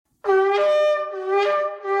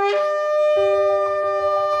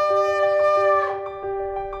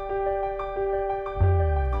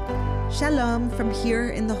Shalom from here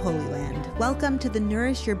in the Holy Land. Welcome to the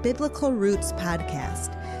Nourish Your Biblical Roots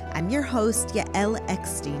podcast. I'm your host, Yael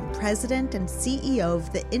Eckstein, President and CEO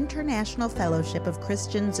of the International Fellowship of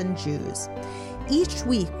Christians and Jews. Each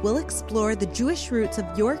week, we'll explore the Jewish roots of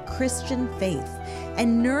your Christian faith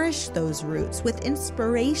and nourish those roots with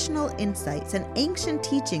inspirational insights and ancient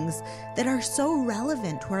teachings that are so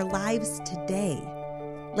relevant to our lives today.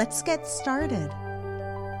 Let's get started.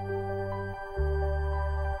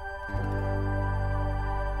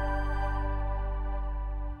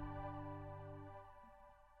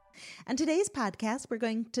 On today's podcast, we're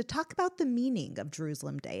going to talk about the meaning of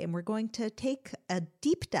Jerusalem Day, and we're going to take a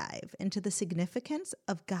deep dive into the significance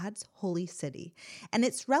of God's holy city and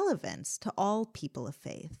its relevance to all people of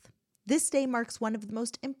faith. This day marks one of the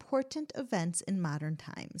most important events in modern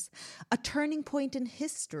times, a turning point in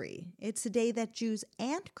history. It's a day that Jews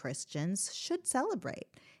and Christians should celebrate,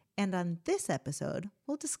 and on this episode,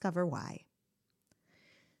 we'll discover why.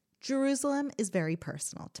 Jerusalem is very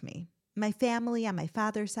personal to me. My family on my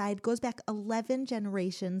father's side goes back 11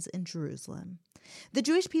 generations in Jerusalem. The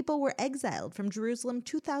Jewish people were exiled from Jerusalem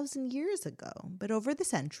 2,000 years ago, but over the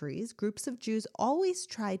centuries, groups of Jews always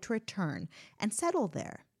tried to return and settle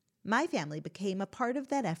there. My family became a part of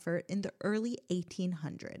that effort in the early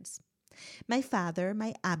 1800s. My father,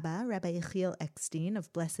 my Abba, Rabbi Yechiel Eckstein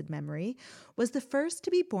of blessed memory, was the first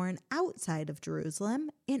to be born outside of Jerusalem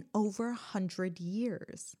in over 100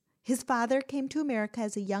 years. His father came to America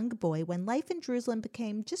as a young boy when life in Jerusalem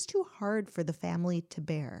became just too hard for the family to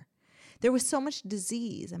bear. There was so much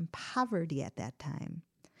disease and poverty at that time.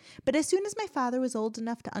 But as soon as my father was old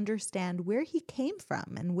enough to understand where he came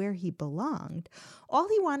from and where he belonged, all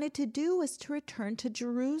he wanted to do was to return to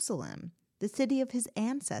Jerusalem, the city of his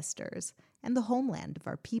ancestors and the homeland of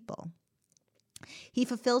our people. He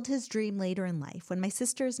fulfilled his dream later in life. When my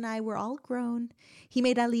sisters and I were all grown, he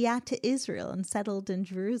made Aliyah to Israel and settled in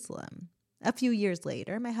Jerusalem. A few years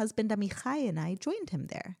later, my husband Amichai and I joined him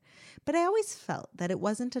there. But I always felt that it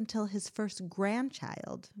wasn't until his first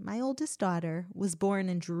grandchild, my oldest daughter, was born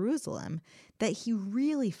in Jerusalem that he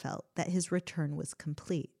really felt that his return was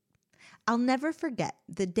complete. I'll never forget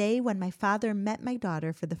the day when my father met my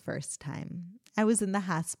daughter for the first time. I was in the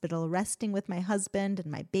hospital resting with my husband and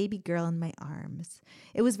my baby girl in my arms.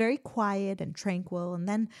 It was very quiet and tranquil, and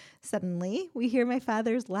then suddenly we hear my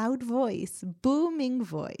father's loud voice, booming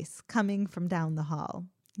voice, coming from down the hall.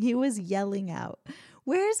 He was yelling out,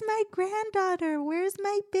 "Where's my granddaughter? Where's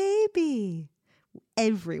my baby?"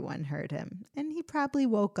 Everyone heard him, and he probably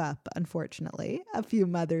woke up, unfortunately, a few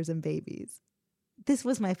mothers and babies. This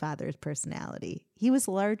was my father's personality. He was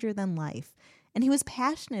larger than life, and he was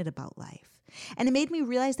passionate about life. And it made me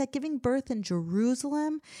realize that giving birth in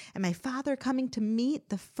Jerusalem and my father coming to meet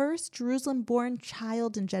the first Jerusalem-born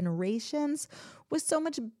child in generations was so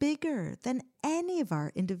much bigger than any of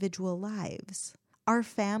our individual lives. Our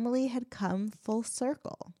family had come full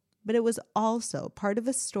circle, but it was also part of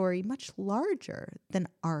a story much larger than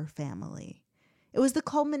our family. It was the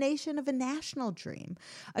culmination of a national dream,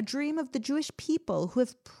 a dream of the Jewish people who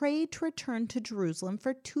have prayed to return to Jerusalem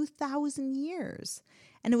for 2,000 years.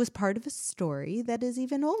 And it was part of a story that is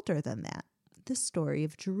even older than that, the story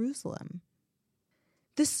of Jerusalem.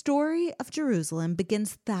 The story of Jerusalem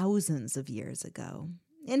begins thousands of years ago.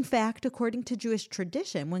 In fact, according to Jewish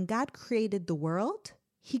tradition, when God created the world,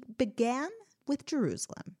 he began with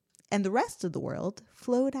Jerusalem, and the rest of the world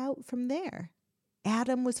flowed out from there.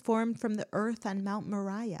 Adam was formed from the earth on Mount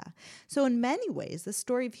Moriah. So in many ways, the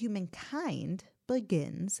story of humankind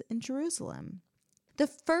begins in Jerusalem. The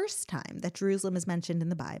first time that Jerusalem is mentioned in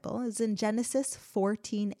the Bible is in Genesis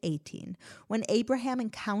 14:18, when Abraham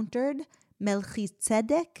encountered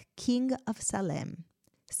Melchizedek, king of Salem.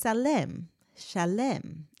 Salem,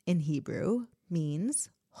 Shalem in Hebrew, means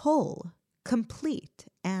whole, complete,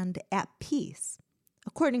 and at peace.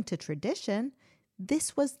 According to tradition,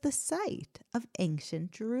 this was the site of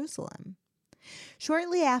ancient Jerusalem.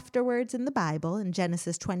 Shortly afterwards in the Bible, in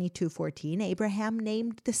Genesis 22:14, Abraham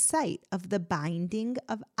named the site of the binding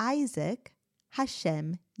of Isaac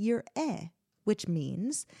Hashem Yireh, which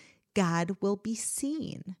means God will be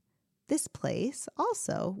seen. This place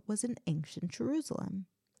also was in ancient Jerusalem.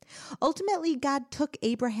 Ultimately, God took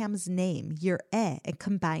Abraham's name, Yireh, and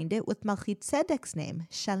combined it with Melchizedek's name,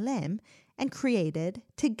 Shalem, and created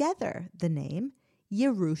together the name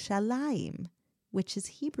Yerushalayim, which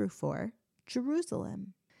is Hebrew for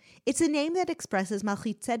Jerusalem. It's a name that expresses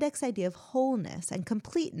Melchizedek's idea of wholeness and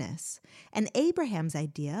completeness, and Abraham's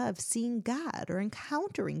idea of seeing God or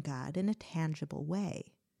encountering God in a tangible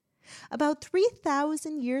way. About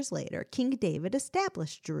 3,000 years later, King David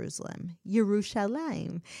established Jerusalem,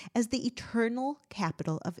 Yerushalayim, as the eternal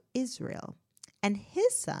capital of Israel. and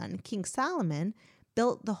his son, King Solomon,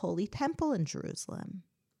 built the Holy Temple in Jerusalem.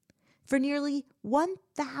 For nearly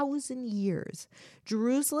 1,000 years,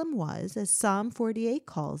 Jerusalem was, as Psalm 48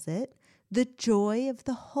 calls it, the joy of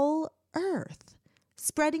the whole earth,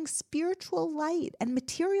 spreading spiritual light and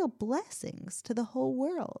material blessings to the whole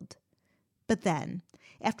world. But then,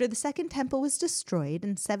 after the Second Temple was destroyed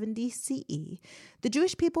in 70 CE, the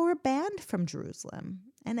Jewish people were banned from Jerusalem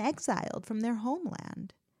and exiled from their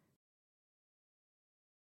homeland.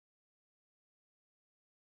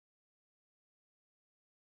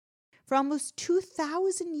 For almost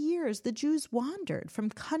 2,000 years, the Jews wandered from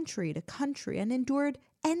country to country and endured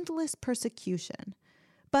endless persecution.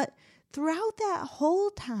 But throughout that whole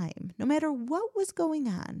time, no matter what was going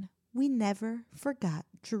on, we never forgot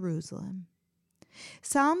Jerusalem.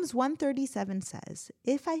 Psalms 137 says,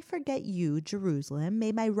 "If I forget you, Jerusalem,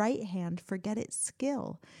 may my right hand forget its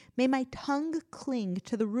skill. May my tongue cling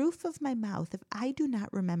to the roof of my mouth if I do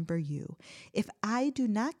not remember you, if I do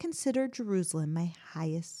not consider Jerusalem my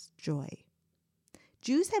highest joy."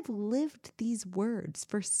 Jews have lived these words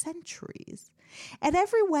for centuries. At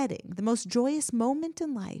every wedding, the most joyous moment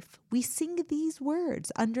in life, we sing these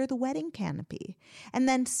words under the wedding canopy and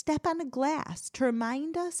then step on a glass to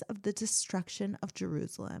remind us of the destruction of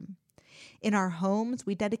Jerusalem. In our homes,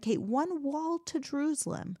 we dedicate one wall to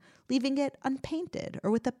Jerusalem, leaving it unpainted or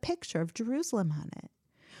with a picture of Jerusalem on it.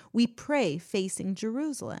 We pray facing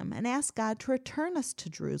Jerusalem and ask God to return us to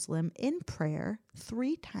Jerusalem in prayer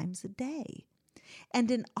 3 times a day.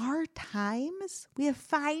 And in our times, we have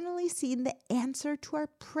finally seen the answer to our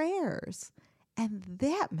prayers. And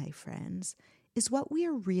that, my friends, is what we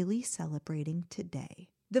are really celebrating today.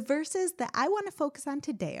 The verses that I want to focus on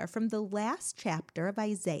today are from the last chapter of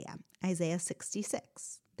Isaiah, Isaiah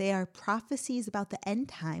 66. They are prophecies about the end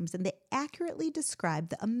times, and they accurately describe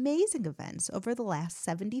the amazing events over the last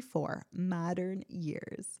 74 modern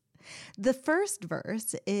years. The first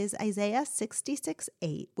verse is Isaiah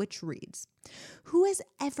 66:8, which reads, "Who has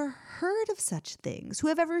ever heard of such things? Who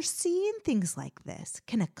have ever seen things like this?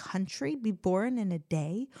 Can a country be born in a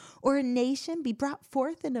day, or a nation be brought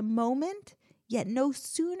forth in a moment? Yet no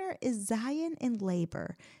sooner is Zion in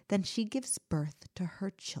labor than she gives birth to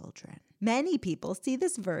her children." Many people see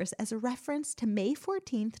this verse as a reference to May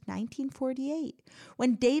 14th, 1948,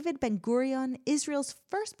 when David Ben-Gurion, Israel's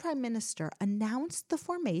first prime minister, announced the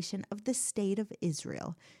formation of the State of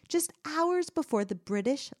Israel, just hours before the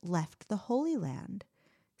British left the Holy Land.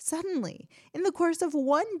 Suddenly, in the course of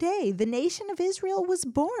one day, the nation of Israel was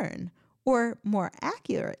born, or more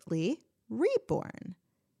accurately, reborn.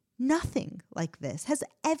 Nothing like this has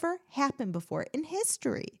ever happened before in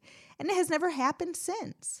history, and it has never happened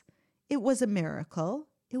since. It was a miracle.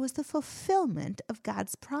 It was the fulfillment of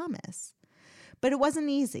God's promise. But it wasn't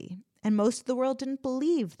easy, and most of the world didn't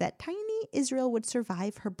believe that tiny Israel would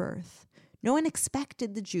survive her birth. No one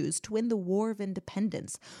expected the Jews to win the War of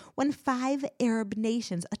Independence when 5 Arab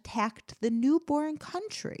nations attacked the newborn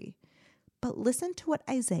country. But listen to what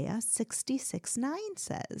Isaiah 66:9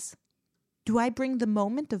 says. "Do I bring the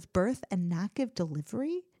moment of birth and not give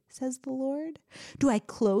delivery, says the Lord? Do I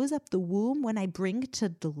close up the womb when I bring to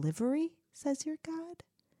delivery, says your God?"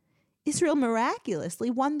 Israel miraculously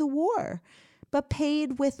won the war, but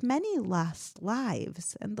paid with many lost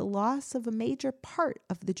lives and the loss of a major part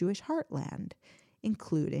of the Jewish heartland,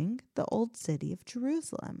 including the old city of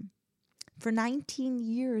Jerusalem. For 19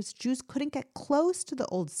 years, Jews couldn't get close to the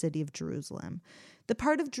old city of Jerusalem, the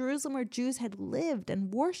part of Jerusalem where Jews had lived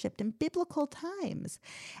and worshipped in biblical times.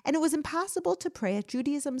 And it was impossible to pray at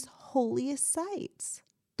Judaism's holiest sites,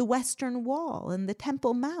 the Western Wall and the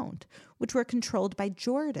Temple Mount, which were controlled by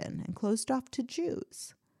Jordan and closed off to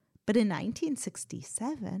Jews. But in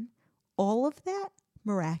 1967, all of that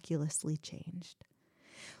miraculously changed.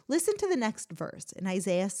 Listen to the next verse in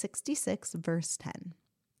Isaiah 66, verse 10.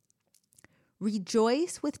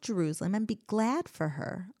 "Rejoice with Jerusalem and be glad for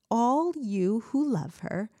her. All you who love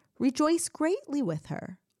her, rejoice greatly with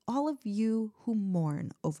her. All of you who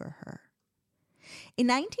mourn over her." In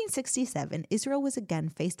 1967, Israel was again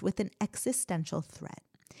faced with an existential threat.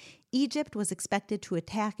 Egypt was expected to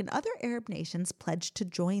attack, and other Arab nations pledged to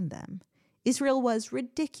join them. Israel was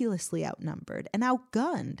ridiculously outnumbered and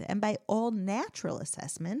outgunned, and by all natural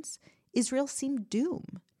assessments, Israel seemed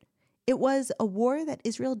doomed. It was a war that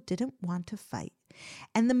Israel didn't want to fight,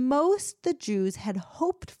 and the most the Jews had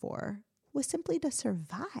hoped for was simply to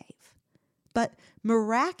survive. But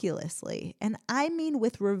miraculously, and I mean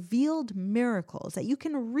with revealed miracles that you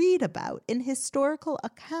can read about in historical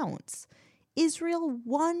accounts, Israel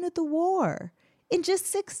won the war in just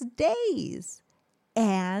 6 days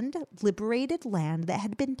and liberated land that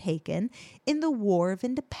had been taken in the War of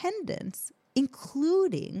Independence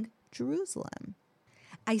including Jerusalem.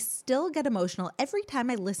 I still get emotional every time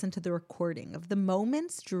I listen to the recording of the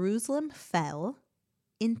moments Jerusalem fell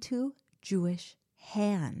into Jewish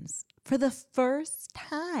hands for the first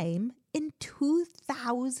time in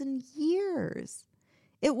 2,000 years.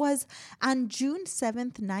 It was on June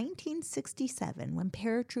 7th, 1967, when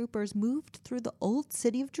paratroopers moved through the old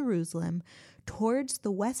city of Jerusalem towards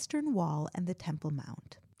the Western Wall and the Temple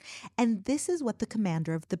Mount. And this is what the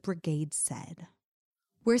commander of the brigade said.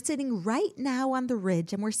 We're sitting right now on the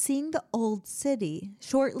ridge and we're seeing the old city.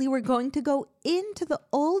 Shortly, we're going to go into the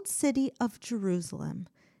old city of Jerusalem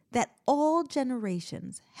that all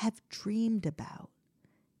generations have dreamed about.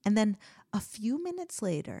 And then a few minutes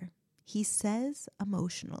later, he says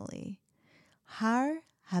emotionally, Har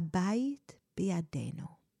Habayit Biadenu.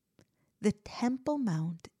 The Temple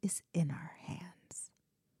Mount is in our hands.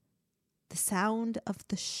 The sound of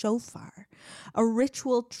the shofar, a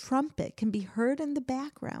ritual trumpet, can be heard in the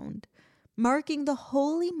background, marking the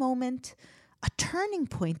holy moment, a turning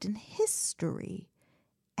point in history,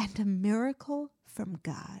 and a miracle from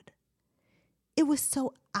God. It was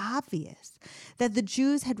so obvious that the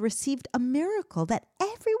Jews had received a miracle that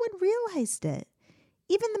everyone realized it,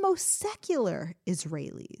 even the most secular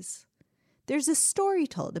Israelis. There's a story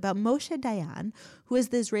told about Moshe Dayan, who was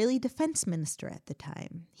the Israeli defense minister at the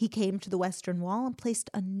time. He came to the Western Wall and placed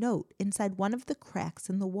a note inside one of the cracks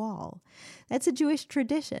in the wall. That's a Jewish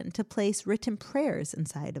tradition, to place written prayers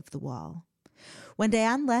inside of the wall. When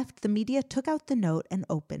Dayan left, the media took out the note and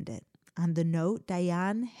opened it. On the note,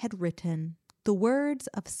 Dayan had written the words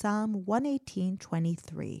of Psalm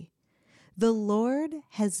 118:23. The Lord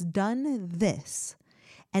has done this,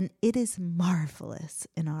 and it is marvelous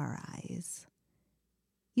in our eyes.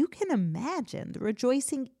 You can imagine the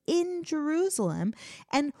rejoicing in Jerusalem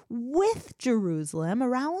and with Jerusalem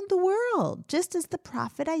around the world, just as the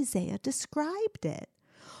prophet Isaiah described it.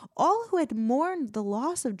 All who had mourned the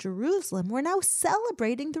loss of Jerusalem were now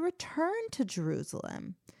celebrating the return to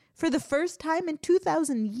Jerusalem. For the first time in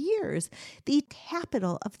 2,000 years, the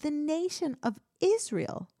capital of the nation of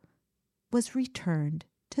Israel was returned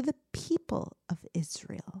to the people of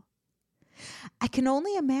Israel. I can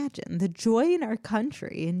only imagine the joy in our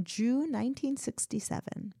country in June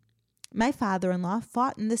 1967. My father-in-law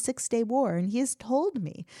fought in the Six-Day War, and he has told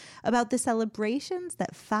me about the celebrations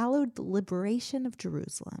that followed the liberation of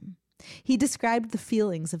Jerusalem. He described the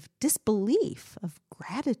feelings of disbelief, of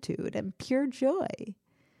gratitude, and pure joy.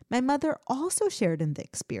 My mother also shared in the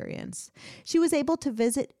experience. She was able to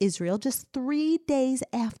visit Israel just 3 days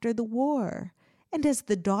after the war. And as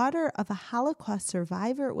the daughter of a Holocaust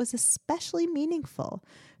survivor, it was especially meaningful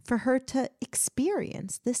for her to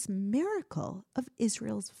experience this miracle of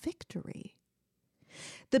Israel's victory.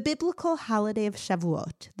 The biblical holiday of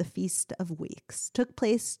Shavuot, the Feast of Weeks, took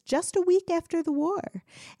place just a week after the war,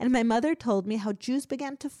 and my mother told me how Jews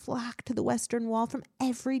began to flock to the Western Wall from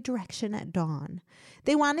every direction at dawn.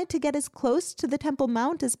 They wanted to get as close to the Temple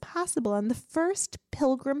Mount as possible on the first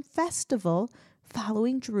pilgrim festival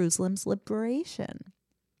following Jerusalem's liberation.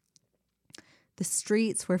 The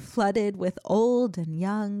streets were flooded with old and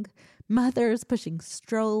young, mothers pushing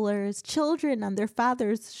strollers, children on their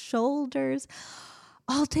fathers' shoulders,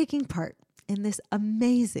 all taking part in this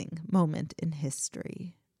amazing moment in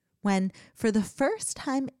history, when, for the first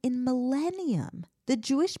time in millennium, the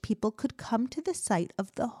Jewish people could come to the site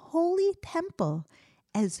of the Holy Temple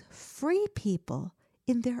as free people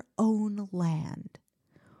in their own land.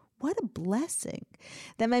 What a blessing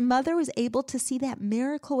that my mother was able to see that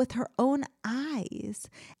miracle with her own eyes.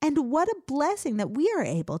 And what a blessing that we are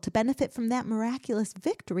able to benefit from that miraculous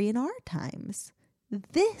victory in our times.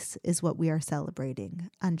 This is what we are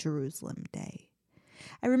celebrating on Jerusalem Day.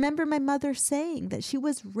 I remember my mother saying that she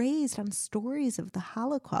was raised on stories of the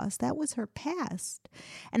Holocaust. That was her past.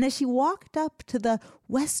 And as she walked up to the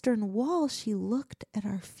Western Wall, she looked at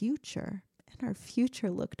our future, and our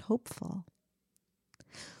future looked hopeful.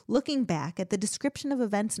 Looking back at the description of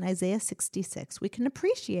events in Isaiah 66, we can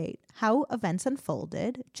appreciate how events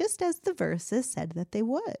unfolded just as the verses said that they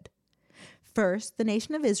would. First, the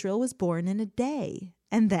nation of Israel was born in a day,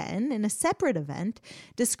 and then, in a separate event,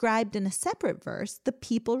 described in a separate verse, the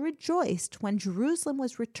people rejoiced when Jerusalem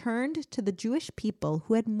was returned to the Jewish people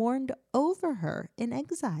who had mourned over her in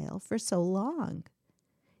exile for so long.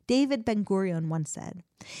 David Ben-Gurion once said,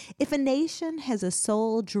 "If a nation has a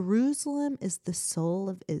soul, Jerusalem is the soul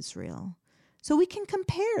of Israel." So we can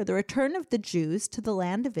compare the return of the Jews to the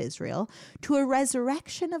land of Israel to a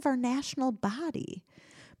resurrection of our national body.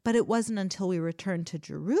 But it wasn't until we returned to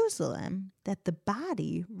Jerusalem that the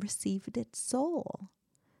body received its soul.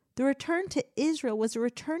 The return to Israel was a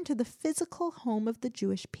return to the physical home of the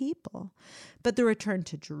Jewish people. But the return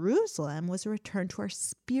to Jerusalem was a return to our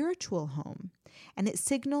spiritual home, and it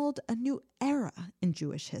signaled a new era in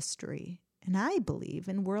Jewish history, and I believe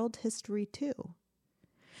in world history too.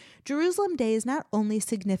 Jerusalem Day is not only a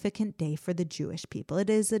significant day for the Jewish people, it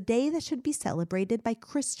is a day that should be celebrated by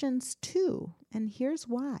Christians too, and here's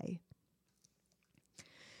why.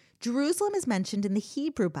 Jerusalem is mentioned in the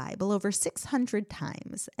Hebrew Bible over 600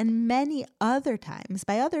 times, and many other times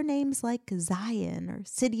by other names like Zion or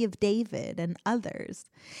City of David and others.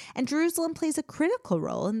 And Jerusalem plays a critical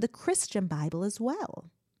role in the Christian Bible as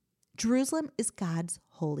well. Jerusalem is God's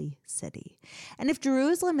holy city. And if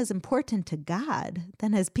Jerusalem is important to God,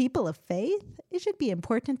 then as people of faith, it should be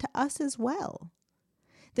important to us as well.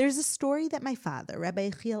 There's a story that my father, Rabbi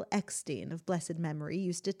Yechiel Eckstein of blessed memory,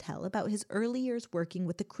 used to tell about his early years working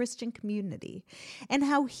with the Christian community and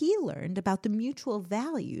how he learned about the mutual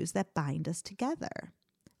values that bind us together.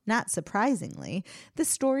 Not surprisingly, the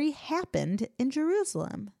story happened in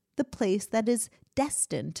Jerusalem, the place that is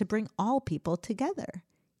destined to bring all people together,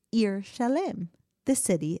 Ir Shalem, the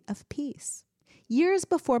city of peace. Years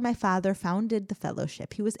before my father founded the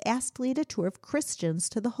fellowship, he was asked to lead a tour of Christians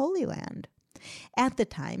to the Holy Land. At the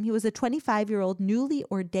time, he was a 25-year-old newly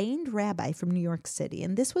ordained rabbi from New York City,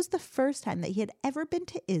 and this was the first time that he had ever been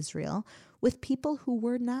to Israel with people who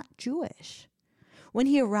were not Jewish. When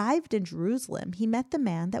he arrived in Jerusalem, he met the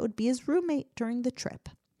man that would be his roommate during the trip,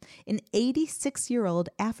 an 86-year-old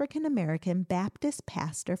African-American Baptist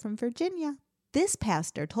pastor from Virginia. This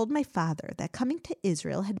pastor told my father that coming to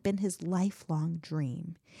Israel had been his lifelong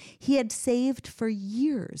dream. He had saved for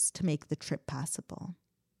years to make the trip possible.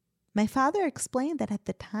 My father explained that at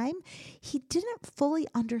the time, he didn't fully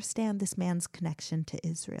understand this man's connection to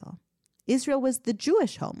Israel. Israel was the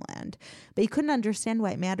Jewish homeland, but he couldn't understand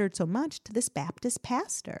why it mattered so much to this Baptist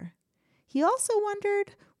pastor. He also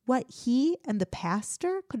wondered what he and the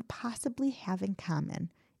pastor could possibly have in common,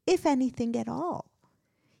 if anything at all.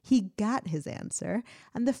 He got his answer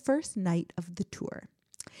on the first night of the tour.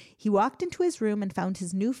 He walked into his room and found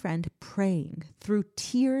his new friend praying through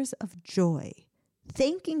tears of joy,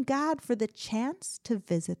 thanking God for the chance to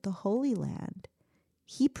visit the Holy Land.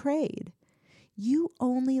 He prayed, "You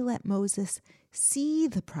only let Moses see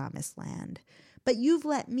the promised land, but you've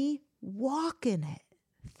let me walk in it.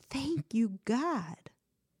 Thank you, God."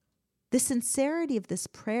 The sincerity of this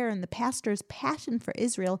prayer and the pastor's passion for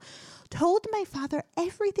Israel told my father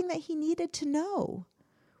everything that he needed to know.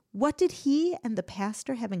 What did he and the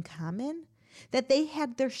pastor have in common? That they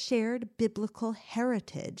had their shared biblical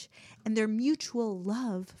heritage and their mutual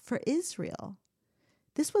love for Israel.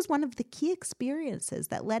 This was one of the key experiences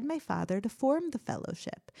that led my father to form the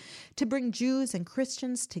fellowship, to bring Jews and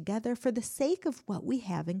Christians together for the sake of what we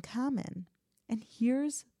have in common. And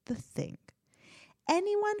here's the thing.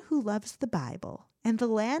 Anyone who loves the Bible and the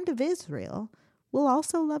land of Israel will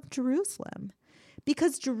also love Jerusalem,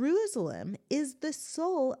 because Jerusalem is the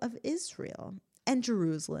soul of Israel, and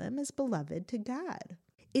Jerusalem is beloved to God.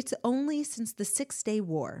 It's only since the Six-Day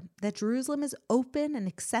War that Jerusalem is open and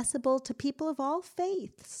accessible to people of all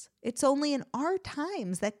faiths. It's only in our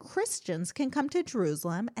times that Christians can come to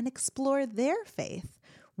Jerusalem and explore their faith,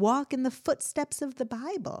 walk in the footsteps of the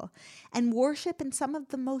Bible, and worship in some of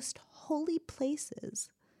the most holy places.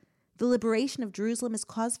 The liberation of Jerusalem is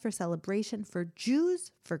cause for celebration for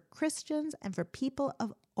Jews, for Christians, and for people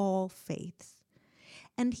of all faiths.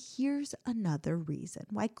 And here's another reason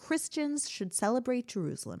why Christians should celebrate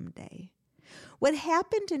Jerusalem Day. What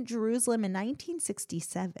happened in Jerusalem in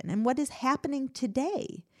 1967 and what is happening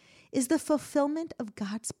today is the fulfillment of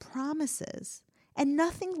God's promises, and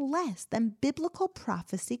nothing less than biblical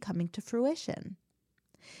prophecy coming to fruition.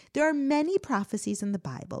 There are many prophecies in the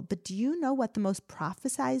Bible, but do you know what the most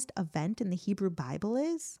prophesied event in the Hebrew Bible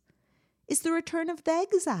is? It's the return of the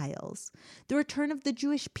exiles, the return of the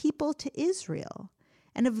Jewish people to Israel.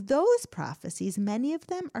 And of those prophecies, many of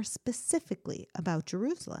them are specifically about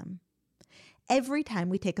Jerusalem. Every time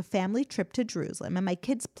we take a family trip to Jerusalem and my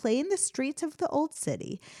kids play in the streets of the old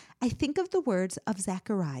city, I think of the words of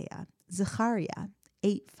Zechariah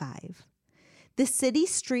 8:5. The city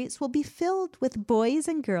streets will be filled with boys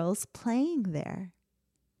and girls playing there.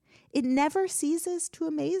 It never ceases to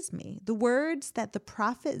amaze me. The words that the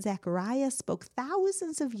prophet Zechariah spoke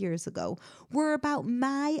thousands of years ago were about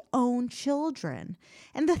my own children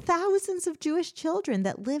and the thousands of Jewish children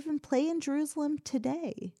that live and play in Jerusalem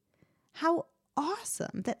today. How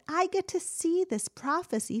awesome that I get to see this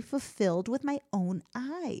prophecy fulfilled with my own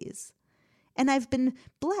eyes. And I've been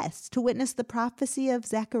blessed to witness the prophecy of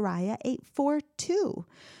Zechariah 8:4 too,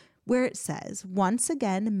 where it says, "Once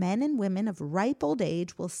again, men and women of ripe old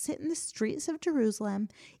age will sit in the streets of Jerusalem,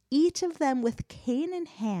 each of them with cane in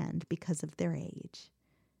hand because of their age."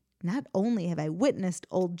 Not only have I witnessed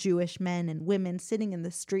old Jewish men and women sitting in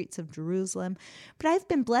the streets of Jerusalem, but I've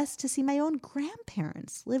been blessed to see my own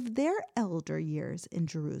grandparents live their elder years in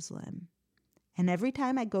Jerusalem. And every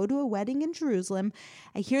time I go to a wedding in Jerusalem,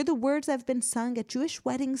 I hear the words that have been sung at Jewish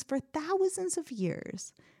weddings for thousands of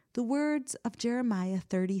years, the words of Jeremiah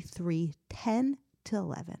 33,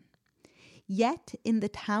 10-11. "Yet in the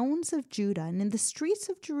towns of Judah and in the streets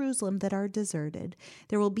of Jerusalem that are deserted,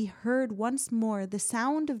 there will be heard once more the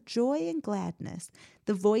sound of joy and gladness,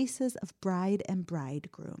 the voices of bride and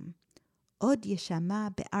bridegroom. Od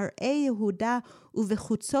yeshama be'arei Yehuda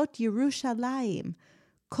uvechutzot Yerushalayim,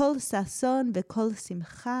 kol sason vekol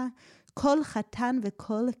simcha, kol chatan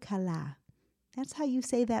vekol kala." That's how you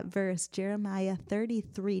say that verse, Jeremiah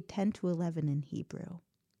 33, 10-11 in Hebrew.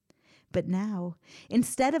 But now,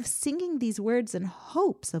 instead of singing these words in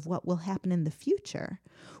hopes of what will happen in the future,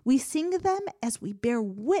 we sing them as we bear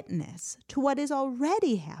witness to what is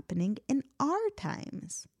already happening in our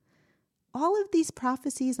times. All of these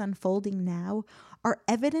prophecies unfolding now are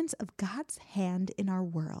evidence of God's hand in our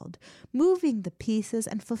world, moving the pieces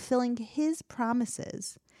and fulfilling His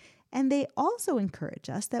promises. And they also encourage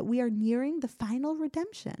us that we are nearing the final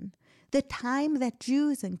redemption, the time that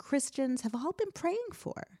Jews and Christians have all been praying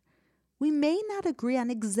for. We may not agree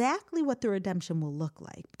on exactly what the redemption will look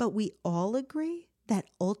like, but we all agree that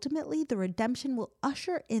ultimately the redemption will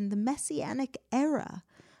usher in the Messianic era,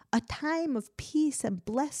 a time of peace and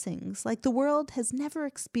blessings like the world has never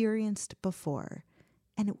experienced before,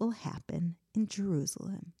 and it will happen in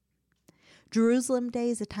Jerusalem. Jerusalem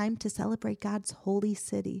Day is a time to celebrate God's holy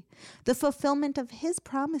city, the fulfillment of His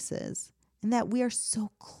promises, and that we are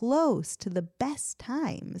so close to the best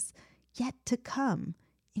times yet to come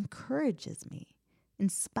encourages me,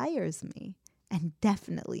 inspires me, and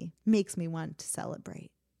definitely makes me want to celebrate.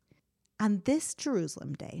 On this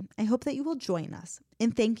Jerusalem Day, I hope that you will join us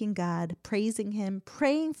in thanking God, praising Him,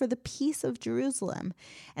 praying for the peace of Jerusalem,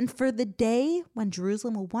 and for the day when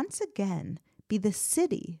Jerusalem will once again be the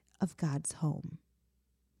city of God's home.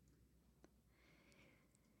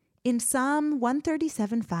 In Psalm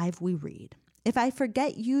 137:5 we read, "If I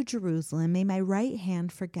forget you, Jerusalem, may my right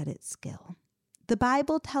hand forget its skill." The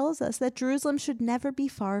Bible tells us that Jerusalem should never be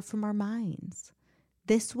far from our minds.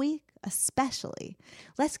 This week, especially,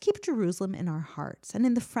 let's keep Jerusalem in our hearts and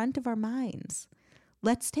in the front of our minds.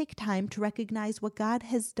 Let's take time to recognize what God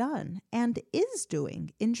has done and is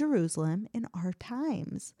doing in Jerusalem in our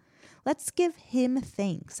times. Let's give Him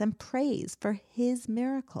thanks and praise for His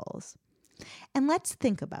miracles. And let's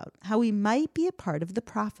think about how we might be a part of the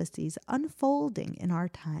prophecies unfolding in our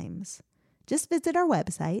times. Just visit our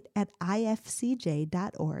website at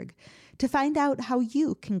ifcj.org to find out how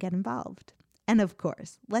you can get involved. And of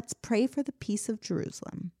course, let's pray for the peace of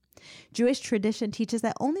Jerusalem. Jewish tradition teaches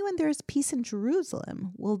that only when there is peace in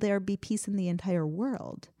Jerusalem will there be peace in the entire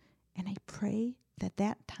world. And I pray that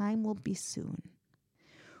that time will be soon.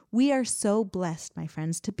 We are so blessed, my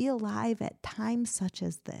friends, to be alive at times such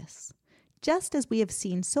as this. Just as we have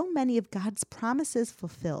seen so many of God's promises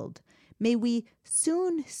fulfilled, may we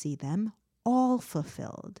soon see them all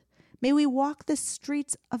fulfilled. May we walk the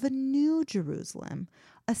streets of a new Jerusalem,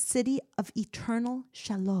 a city of eternal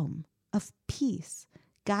shalom, of peace,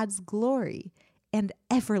 God's glory, and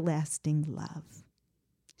everlasting love.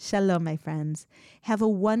 Shalom, my friends. Have a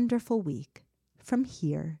wonderful week from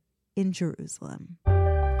here in Jerusalem.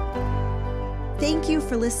 Thank you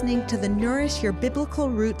for listening to the Nourish Your Biblical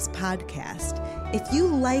Roots podcast. If you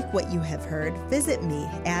like what you have heard, visit me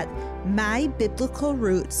at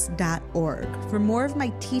mybiblicalroots.org for more of my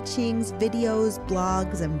teachings, videos,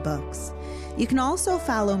 blogs, and books. You can also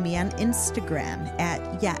follow me on Instagram at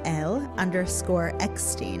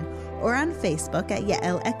Yael_Eckstein or on Facebook at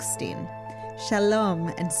Yael Eckstein. Shalom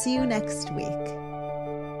and see you next week.